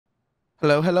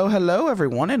Hello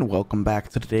everyone, and welcome back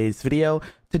to today's video.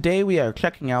 Today we are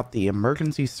checking out the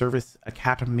Emergency Service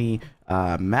Academy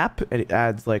map. It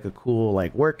adds like a cool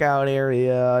workout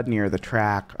area near the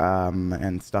track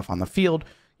and stuff on the field.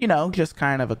 You know, just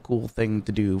kind of a cool thing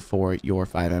to do for your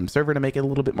FiveM server to make it a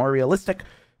little bit more realistic.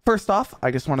 First off,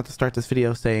 I just wanted to start this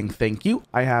video saying thank you.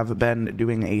 I have been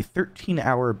doing a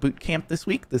 13-hour boot camp this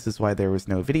week. This is why there was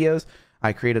no videos.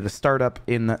 I created a startup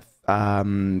in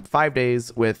 5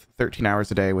 days with 13 hours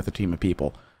a day with a team of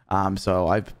people. So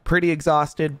I'm pretty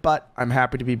exhausted, but I'm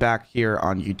happy to be back here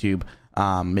on YouTube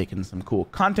making some cool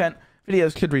content.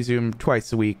 Videos could resume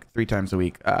twice a week, 3 times a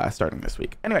week, starting this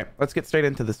week. Anyway, let's get straight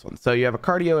into this one. So you have a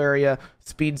cardio area,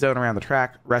 speed zone around the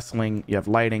track, wrestling, you have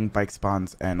lighting, bike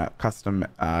spawns, and custom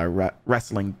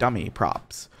wrestling dummy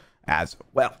props as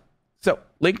well. So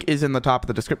link is in the top of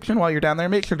the description. While you're down there,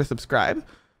 make sure to subscribe.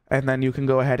 And then you can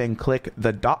go ahead and click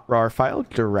the .rar file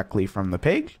directly from the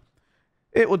page.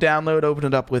 It will download, open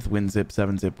it up with WinZip,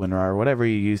 7-zip, WinRAR, whatever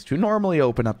you use to normally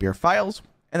open up your files.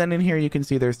 And then in here you can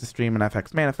see there's the stream and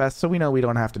FX manifest, so we know we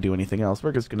don't have to do anything else.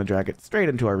 We're just going to drag it straight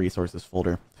into our resources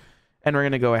folder. And we're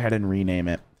going to go ahead and rename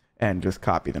it and just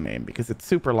copy the name because it's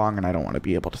super long and I don't want to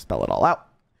be able to spell it all out.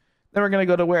 Then we're going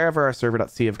to go to wherever our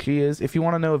server.cfg is. If you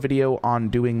want to know a video on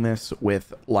doing this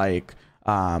with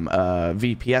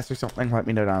VPS or something, let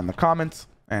me know down in the comments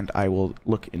and I will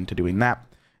look into doing that.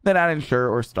 Then add ensure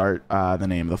or start the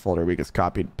name of the folder we just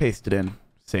copied, paste it in,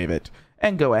 save it,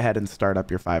 and go ahead and start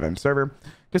up your FiveM server.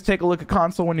 Just take a look at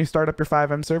console when you start up your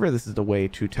FiveM server. This is the way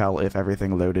to tell if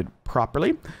everything loaded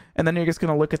properly. And then you're just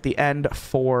going to look at the end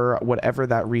for whatever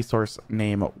that resource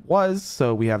name was.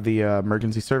 So we have the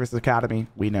Emergency Services Academy.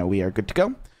 We know we are good to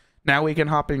go. Now we can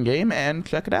hop in game and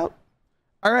check it out.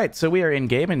 All right, so we are in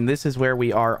game, and this is where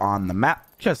we are on the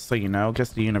map. Just so you know,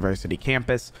 just the university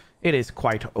campus. It is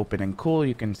quite open and cool.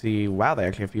 You can see, wow, they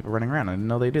actually have people running around. I didn't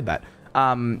know they did that.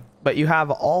 But you have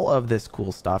all of this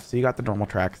cool stuff. So you got the normal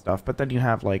track stuff, but then you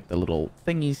have like the little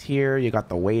thingies here. You got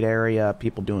the weight area,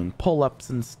 people doing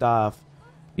pull-ups and stuff.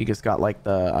 You just got like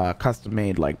the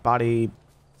custom-made like body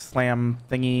slam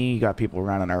thingy. You got people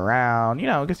running around. You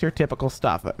know, just your typical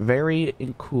stuff. Very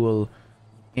cool.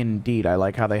 Indeed, I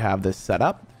like how they have this set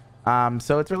up.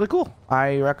 So it's really cool.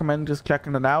 I recommend just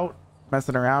checking it out,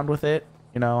 messing around with it,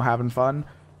 you know, having fun.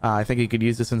 I think you could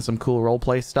use this in some cool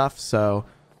roleplay stuff. So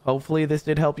hopefully this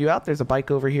did help you out. There's a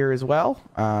bike over here as well.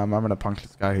 I'm gonna punch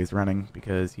this guy who's running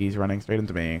because he's running straight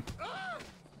into me.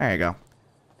 There you go.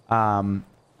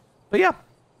 But yeah,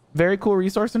 very cool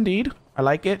resource indeed. I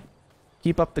like it.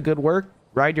 Keep up the good work.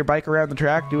 Ride your bike around the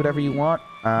track. Do whatever you want.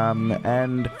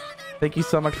 And thank you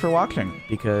so much for watching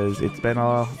because it's been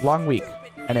a long week.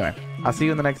 Anyway, I'll see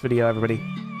you in the next video, everybody.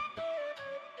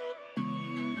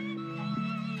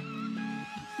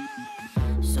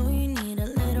 So you need a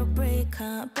little break,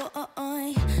 huh?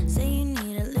 Boy, say you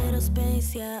need a little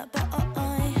space, yeah.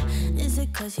 Boy, is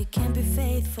it 'cause you can't be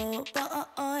faithful?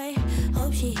 Boy,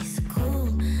 hope she's cool.